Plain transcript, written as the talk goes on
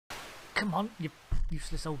come on, you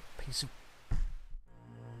useless old piece of...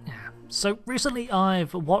 Yeah. So recently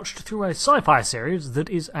I've watched through a sci-fi series that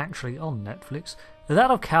is actually on Netflix,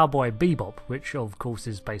 that of Cowboy Bebop, which of course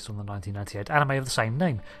is based on the 1998 anime of the same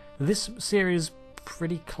name. This series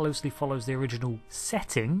pretty closely follows the original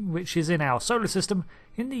setting, which is in our solar system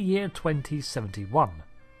in the year 2071.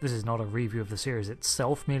 This is not a review of the series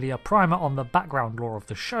itself, merely a primer on the background lore of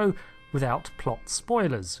the show without plot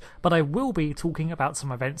spoilers, but I will be talking about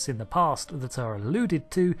some events in the past that are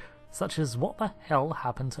alluded to, such as what the hell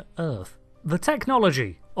happened to Earth. The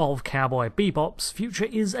technology of Cowboy Bebop's future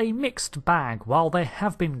is a mixed bag. While there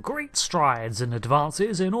have been great strides and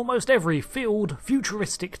advances in almost every field,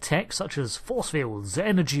 futuristic tech such as force fields,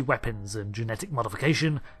 energy weapons and genetic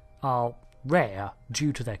modification are rare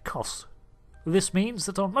due to their costs. This means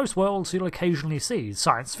that on most worlds you'll occasionally see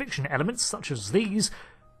science fiction elements such as these,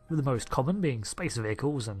 with the most common being space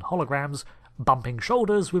vehicles and holograms, bumping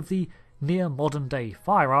shoulders with the near modern day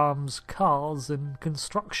firearms, cars and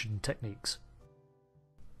construction techniques.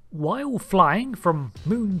 While flying from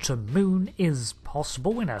moon to moon is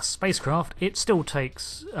possible in a spacecraft, it still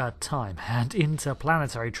takes time, and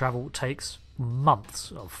interplanetary travel takes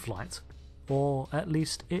months of flight. Or at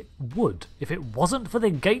least it would, if it wasn't for the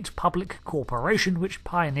Gate Public Corporation, which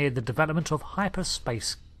pioneered the development of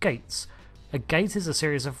hyperspace gates. A gate is a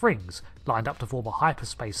series of rings, lined up to form a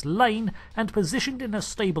hyperspace lane and positioned in a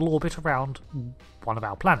stable orbit around one of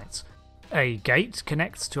our planets. A gate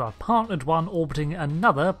connects to a partnered one orbiting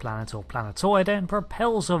another planet or planetoid and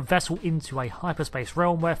propels a vessel into a hyperspace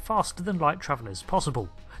realm where faster-than-light travel is possible.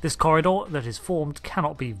 This corridor that is formed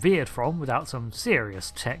cannot be veered from without some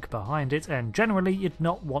serious tech behind it, and generally you'd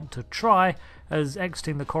not want to try, as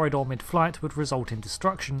exiting the corridor mid-flight would result in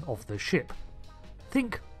destruction of the ship.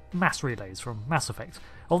 Think mass relays from Mass Effect,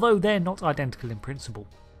 although they're not identical in principle.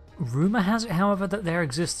 Rumour has it, however, that there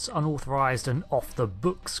exists unauthorised and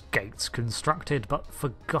off-the-books gates constructed but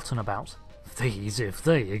forgotten about. These, if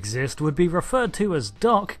they exist, would be referred to as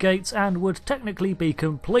dark gates and would technically be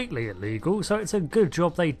completely illegal, so it's a good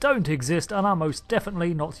job they don't exist and are most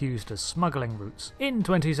definitely not used as smuggling routes. In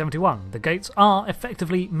 2071, the gates are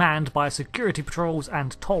effectively manned by security patrols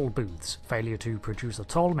and toll booths. Failure to produce a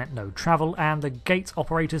toll meant no travel, and the gate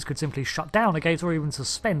operators could simply shut down a gate or even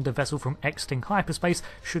suspend a vessel from exiting hyperspace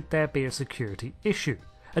should there be a security issue.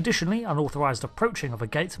 Additionally, unauthorised approaching of a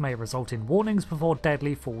gate may result in warnings before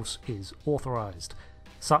deadly force is authorised.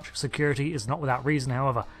 Such security is not without reason,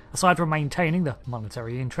 however. Aside from maintaining the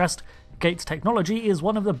monetary interest, gate technology is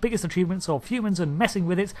one of the biggest achievements of humans, and messing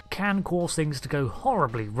with it can cause things to go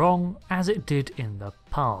horribly wrong, as it did in the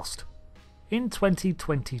past. In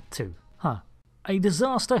 2022, a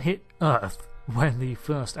disaster hit Earth when the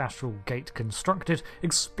first astral gate constructed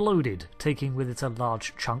exploded, taking with it a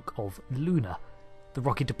large chunk of Luna. The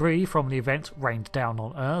rocky debris from the event rained down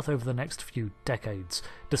on Earth over the next few decades,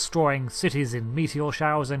 destroying cities in meteor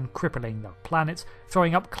showers and crippling the planet,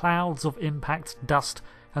 throwing up clouds of impact dust,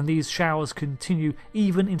 and these showers continue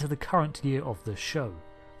even into the current year of the show.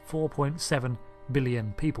 4.7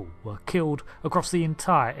 billion people were killed across the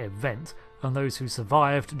entire event, and those who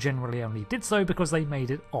survived generally only did so because they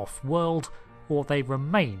made it off-world, or they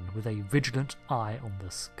remain with a vigilant eye on the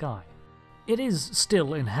sky. It is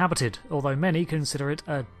still inhabited, although many consider it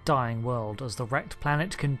a dying world as the wrecked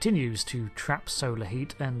planet continues to trap solar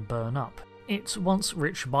heat and burn up. Its once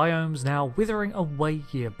rich biomes now withering away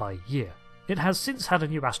year by year. It has since had a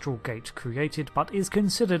new astral gate created, but is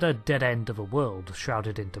considered a dead end of a world,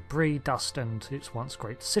 shrouded in debris, dust, and its once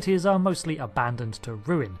great cities are mostly abandoned to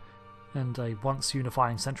ruin, and a once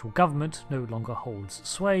unifying central government no longer holds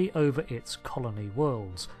sway over its colony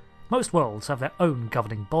worlds. Most worlds have their own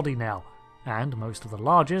governing body now, and most of the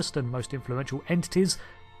largest and most influential entities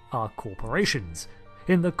are corporations.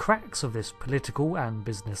 In the cracks of this political and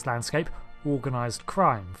business landscape, organised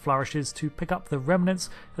crime flourishes to pick up the remnants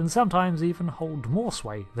and sometimes even hold more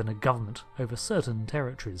sway than a government over certain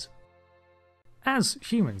territories. As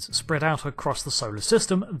humans spread out across the solar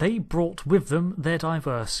system, they brought with them their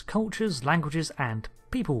diverse cultures, languages and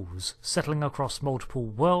peoples, settling across multiple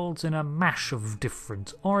worlds in a mash of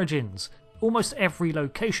different origins. Almost every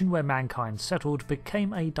location where mankind settled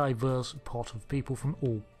became a diverse pot of people from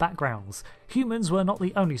all backgrounds. Humans were not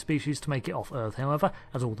the only species to make it off Earth, however,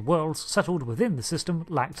 as all the worlds settled within the system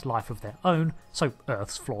lacked life of their own, so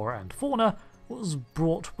Earth's flora and fauna was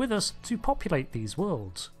brought with us to populate these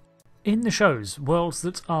worlds. In the shows, worlds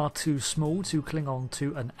that are too small to cling on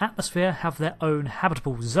to an atmosphere have their own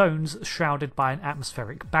habitable zones shrouded by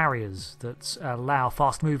atmospheric barriers that allow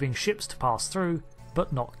fast-moving ships to pass through,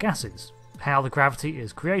 but not gases. How the gravity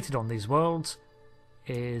is created on these worlds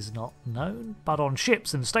is not known, but on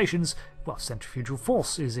ships and stations, well, centrifugal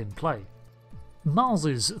force is in play.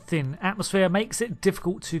 Mars's thin atmosphere makes it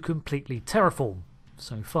difficult to completely terraform,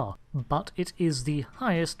 so far, but it is the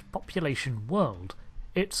highest population world.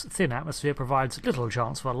 Its thin atmosphere provides little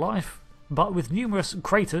chance for life, but with numerous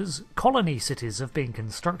craters, colony cities have been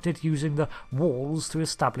constructed using the walls to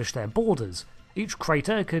establish their borders. Each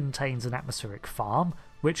crater contains an atmospheric farm,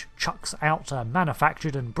 which chucks out a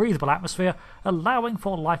manufactured and breathable atmosphere, allowing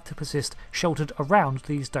for life to persist sheltered around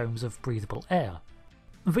these domes of breathable air.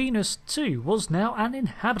 Venus, too, was now an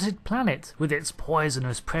inhabited planet, with its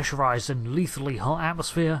poisonous, pressurised and lethally hot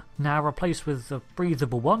atmosphere now replaced with a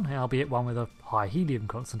breathable one, albeit one with a high helium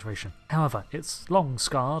concentration. However, its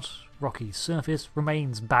long-scarred, rocky surface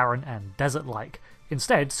remains barren and desert-like.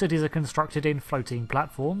 Instead, cities are constructed in floating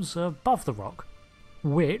platforms above the rock,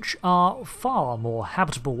 which are far more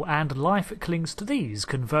habitable, and life clings to these,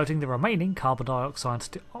 converting the remaining carbon dioxide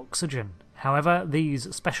to oxygen. However,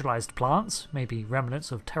 these specialised plants, maybe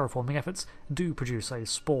remnants of terraforming efforts, do produce a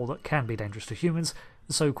spore that can be dangerous to humans,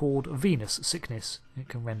 the so-called Venus sickness. It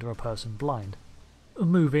can render a person blind.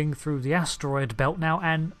 Moving through the asteroid belt now,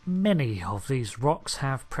 and many of these rocks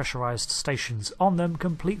have pressurised stations on them,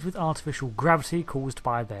 complete with artificial gravity caused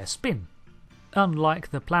by their spin. Unlike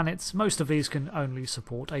the planets, most of these can only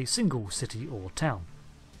support a single city or town.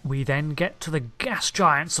 We then get to the gas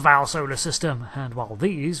giants of our solar system, and while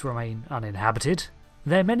these remain uninhabited,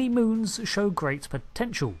 their many moons show great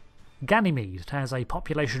potential. Ganymede has a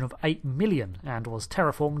population of 8 million and was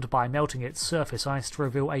terraformed by melting its surface ice to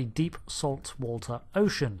reveal a deep saltwater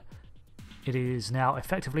ocean. It is now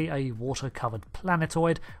effectively a water-covered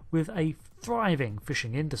planetoid with a thriving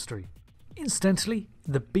fishing industry. Incidentally,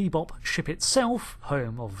 the Bebop ship itself,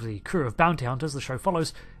 home of the crew of bounty hunters the show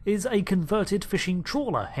follows, is a converted fishing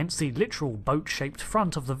trawler, hence the literal boat-shaped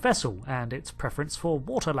front of the vessel and its preference for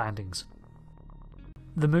water landings.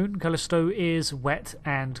 The moon, Callisto, is wet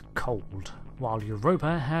and cold, while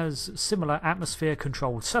Europa has similar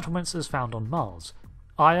atmosphere-controlled settlements as found on Mars.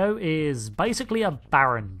 Io is basically a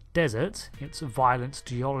barren desert, its violent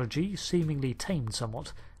geology seemingly tamed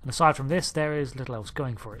somewhat, and aside from this there is little else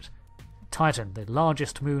going for it. Titan, the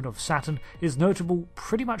largest moon of Saturn, is notable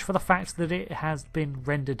pretty much for the fact that it has been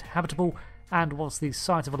rendered habitable and was the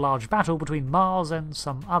site of a large battle between Mars and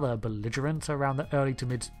some other belligerent around the early to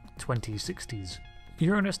mid-2060s.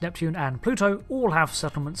 Uranus, Neptune and Pluto all have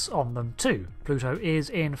settlements on them too. Pluto is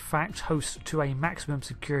in fact host to a maximum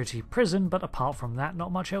security prison, but apart from that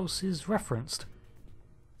not much else is referenced.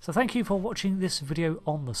 So thank you for watching this video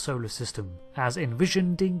on the solar system, as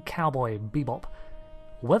envisioned in Cowboy Bebop.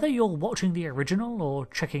 Whether you're watching the original or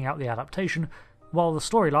checking out the adaptation, while the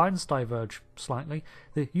storylines diverge slightly,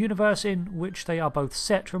 the universe in which they are both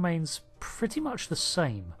set remains pretty much the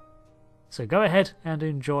same. So go ahead and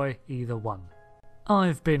enjoy either one.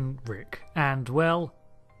 I've been Rick, and well,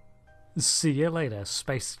 see you later,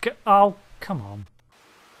 space. Oh, come on.